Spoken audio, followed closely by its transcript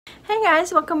Hey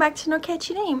guys, welcome back to No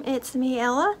Catchy Name. It's me,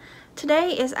 Ella.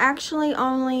 Today is actually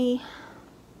only,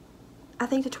 I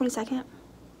think, the 22nd.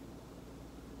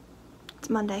 It's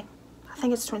Monday. I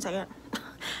think it's the 22nd.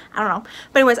 I don't know.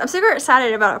 But anyways, I'm super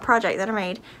excited about a project that I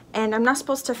made. And I'm not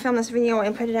supposed to film this video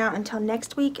and put it out until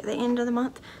next week, at the end of the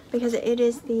month, because it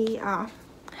is the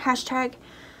hashtag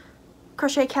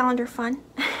Crochet Calendar Fun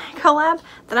collab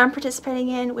that I'm participating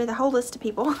in with a whole list of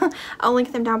people. I'll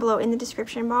link them down below in the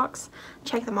description box.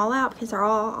 Check them all out because they're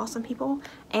all awesome people.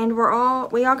 And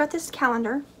we all got this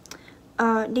calendar.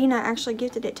 Dina actually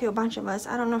gifted it to a bunch of us.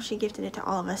 I don't know if she gifted it to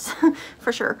all of us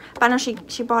for sure, but I know she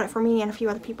bought it for me and a few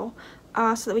other people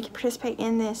so that we can participate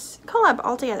in this collab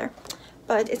all together.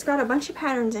 But it's got a bunch of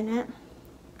patterns in it.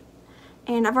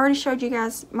 And I've already showed you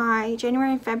guys my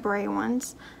January and February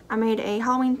ones. I made a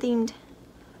Halloween themed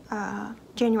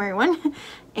January one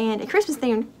and a Christmas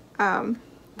themed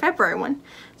February one.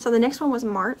 So the next one was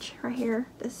March, right here,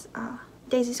 this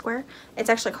daisy square. It's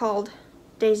actually called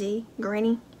Daisy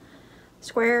Granny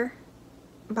Square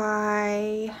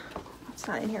by, it's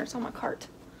not in here, it's on my cart,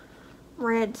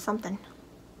 Red something.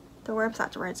 The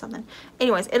website's Red something.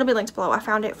 Anyways, it'll be linked below. I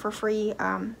found it for free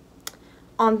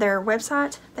on their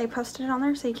website. They posted it on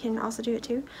there, so you can also do it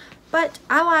too. But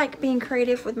I like being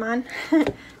creative with mine.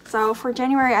 So for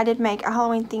January, I did make a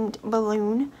Halloween themed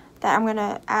balloon that I'm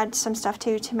gonna add some stuff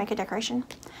to make a decoration.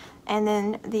 And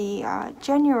then the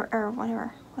January, or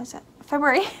whatever, what is it,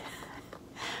 February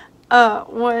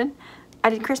one, I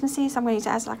did Christmassy, so I'm gonna use it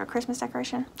as like a Christmas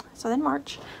decoration. So then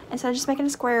March, instead of just making a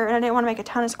square, and I didn't want to make a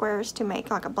ton of squares to make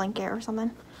like a blanket or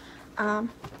something,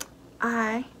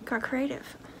 I got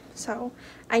creative. So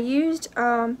I used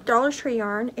Dollar Tree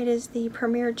yarn. It is the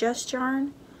Premier Just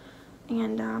yarn.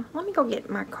 And let me go get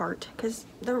my cart because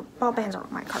the ball bands are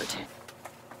on my cart.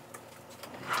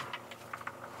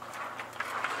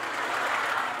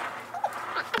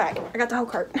 Alright, I got the whole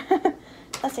cart.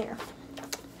 Let's see here.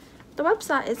 The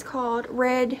website is called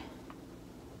Red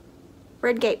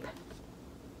Gape.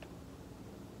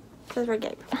 It says Red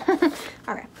Gape. Okay,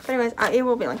 but anyways, it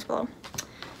will be linked below.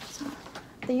 So,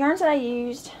 the yarns that I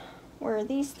used were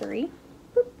these three.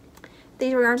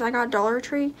 These were yarns I got Dollar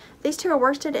Tree. These two are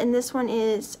worsted and this one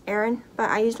is Aran, but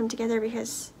I used them together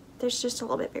because there's just a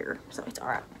little bit bigger, so it's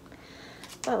alright.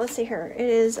 But let's see here. It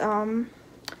is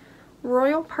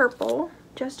Royal Purple,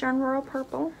 Just Yarn Royal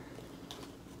Purple,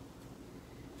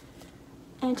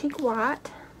 Antique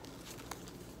White,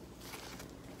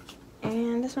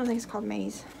 and this one I think is called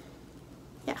Maze.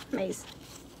 Yeah, Maze.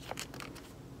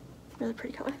 Really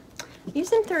pretty color.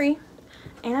 Used them three,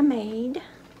 and I made,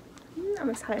 I'm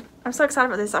excited. I'm so excited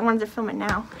about this. I wanted to film it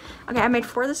now. Okay, I made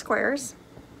 4 of the squares.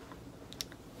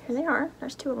 Here they are.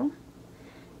 There's 2 of them.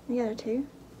 And the other 2.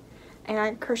 And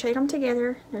I crocheted them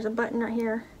together. There's a button right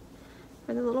here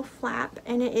with a little flap.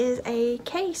 And it is a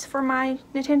case for my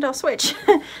Nintendo Switch.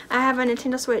 I have a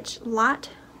Nintendo Switch Lite,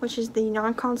 which is the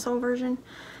non-console version.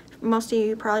 Most of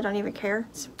you probably don't even care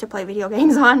to play video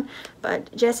games on.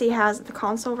 But Jesse has the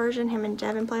console version. Him and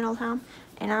Devin play it all the time.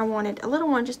 And I wanted a little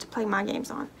one just to play my games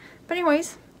on. But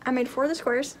anyways, I made 4 of the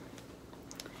squares.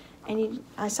 And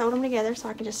I sewed them together so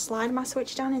I could just slide my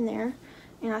switch down in there.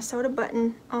 And I sewed a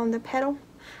button on the petal.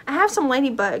 I have some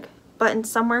ladybug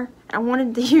buttons somewhere. And I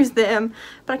wanted to use them,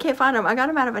 but I can't find them. I got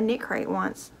them out of a knit crate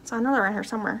once. So I know they're around here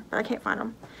somewhere, but I can't find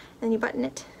them. And then you button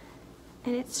it,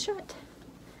 and it's shut.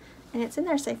 And it's in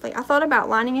there safely. I thought about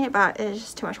lining it, but it's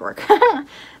just too much work.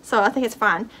 So I think it's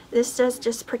fine. This does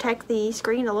just protect the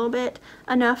screen a little bit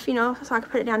enough, you know, so I can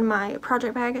put it down in my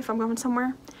project bag if I'm going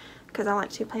somewhere. Because I like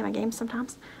to play my games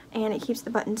sometimes. And it keeps the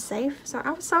buttons safe. So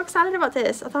I was so excited about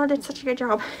this. I thought I did such a good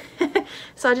job.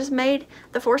 So I just made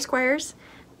the 4 squares.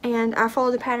 And I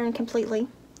followed the pattern completely.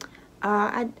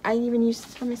 I even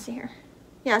used, let me see here.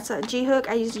 Yeah, it's a G-hook.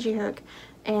 I used a G-hook.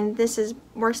 And this is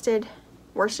worsted.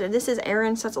 This is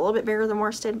Aran, so it's a little bit bigger than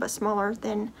worsted, but smaller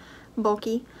than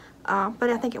bulky. But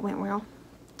I think it went well.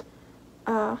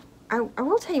 I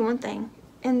will tell you one thing.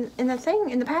 In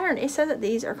the pattern, it says that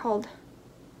these are called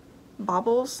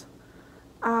baubles.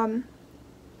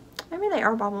 Maybe they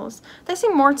are baubles. They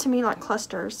seem more to me like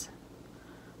clusters.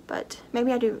 But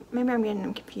maybe I'm getting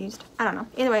them confused. I don't know.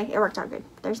 Either way, it worked out good.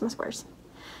 There's my squares.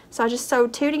 So I just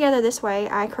sewed 2 together this way.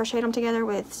 I crocheted them together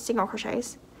with single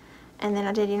crochets. And then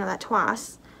I did, you know, that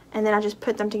twice. And then I just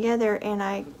put them together and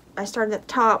I started at the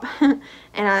top and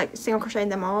I single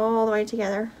crocheted them all the way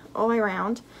together, all the way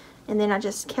around. And then I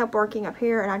just kept working up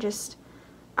here and I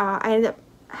ended up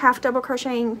half double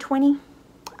crocheting 20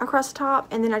 across the top,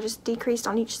 and then I just decreased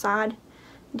on each side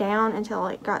down until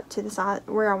it got to the side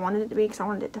where I wanted it to be, because I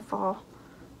wanted it to fall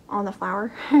on the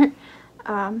flower.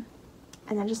 And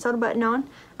and then just sew the button on.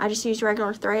 I just used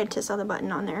regular thread to sew the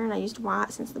button on there, and I used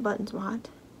white since the button's white.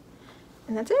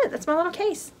 And that's it. That's my little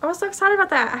case. I was so excited about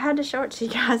that. I had to show it to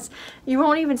you guys. You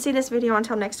won't even see this video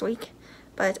until next week,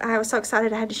 but I was so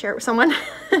excited I had to share it with someone.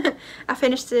 I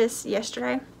finished this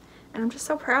yesterday, and I'm just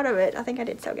so proud of it. I think I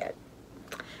did so good.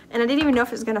 And I didn't even know if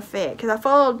it was going to fit, because I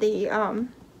followed the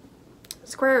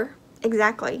square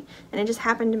exactly, and it just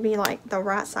happened to be like the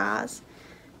right size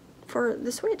for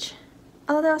the switch.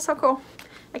 Oh, that was so cool.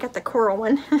 I got the coral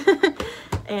one.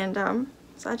 And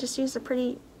so I just used a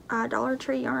pretty Dollar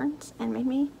Tree yarns and made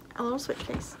me a little switch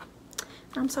case.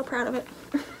 I'm so proud of it.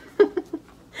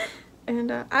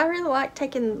 And I really like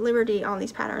taking liberty on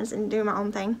these patterns and doing my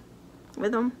own thing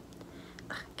with them.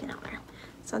 Ugh, get out there.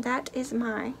 So that is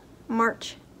my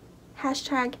March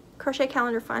hashtag crochet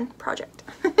calendar fun project.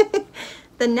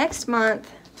 The next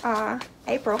month,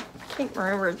 April, I can't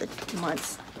remember the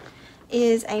months,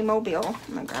 is a mobile.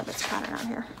 I'm gonna grab this pattern out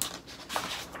here.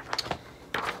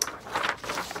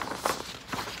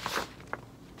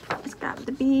 It's got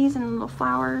the bees and little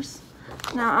flowers.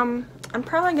 Now I'm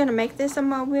probably gonna make this a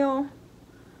mobile,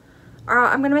 or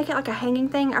I'm gonna make it like a hanging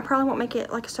thing. I probably won't make it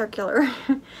like a circular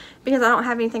because I don't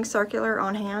have anything circular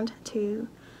on hand to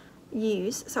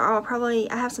use. So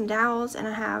I have some dowels and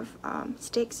I have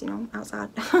sticks, you know, outside.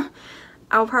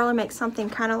 I'll probably make something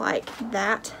kind of like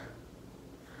that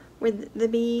with the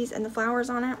bees and the flowers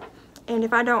on it. And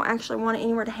if I don't actually want it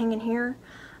anywhere to hang in here,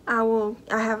 I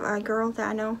have a girl that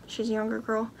I know, she's a younger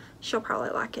girl, she'll probably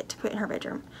like it to put in her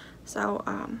bedroom. So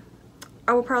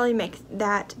I will probably make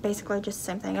that basically just the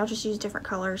same thing. I'll just use different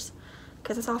colors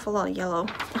because it's awful lot of yellow.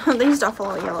 They used awful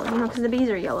lot of yellow, you know, because the bees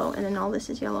are yellow and then all this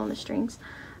is yellow on the strings.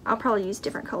 I'll probably use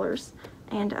different colors,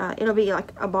 and it'll be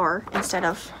like a bar instead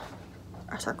of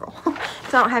a circle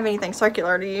because I don't have anything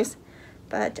circular to use.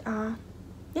 But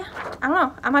yeah, I don't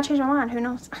know, I might change my mind, who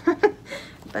knows.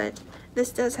 But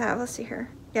this does have, let's see here,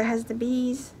 yeah, it has the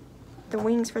bees, the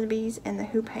wings for the bees, and the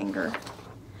hoop hanger.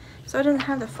 So it doesn't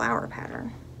have the flower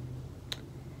pattern.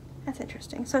 That's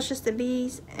interesting. So it's just the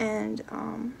bees and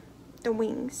the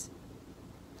wings.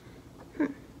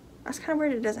 That's kind of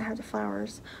weird it doesn't have the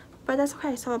flowers, but that's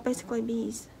okay. So basically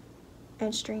bees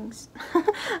and strings. I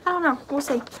don't know, we'll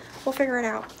see, we'll figure it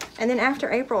out. And then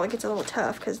after April it gets a little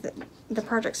tough because the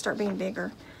projects start being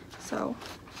bigger. So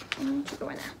keep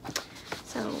going now.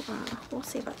 So we'll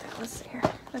see about that. Let's see here.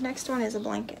 The next one is a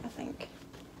blanket, I think.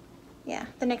 Yeah,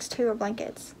 the next two are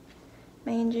blankets,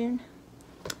 May and June.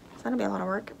 So that'll be a lot of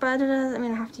work, but it doesn't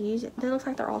mean I have to use it. It looks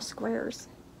like they're all squares.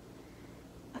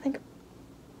 I think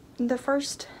the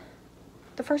first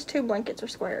two blankets are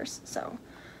squares, so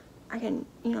I can,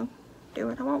 you know, do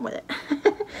what I want with it.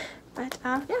 But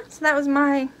yeah, so that was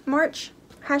my March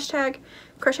hashtag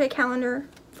crochet calendar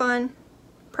fun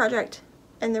project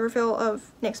and the reveal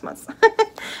of next month's.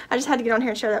 I just had to get on here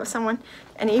and share that with someone,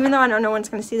 and even though I know no one's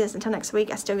going to see this until next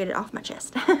week, I still get it off my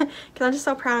chest because I'm just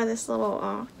so proud of this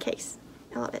little case.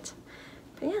 I love it.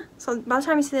 But yeah, so by the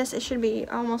time you see this, it should be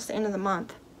almost the end of the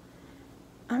month.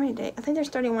 How many days? I think there's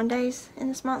 31 days in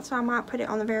this month, so I might put it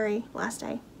on the very last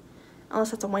day.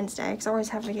 Unless it's a Wednesday, because I always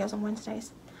have videos on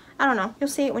Wednesdays. I don't know. You'll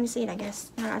see it when you see it, I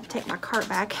guess. I have to take my cart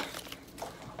back,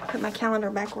 put my calendar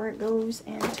back where it goes,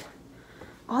 and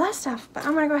all that stuff. But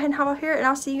I'm going to go ahead and hop off here, and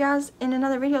I'll see you guys in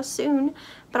another video soon.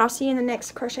 But I'll see you in the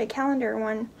next crochet calendar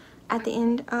one at the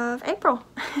end of April.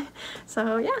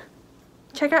 So, yeah.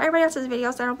 Check out everybody else's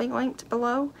videos that will be linked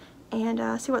below,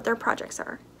 and see what their projects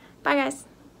are. Bye, guys.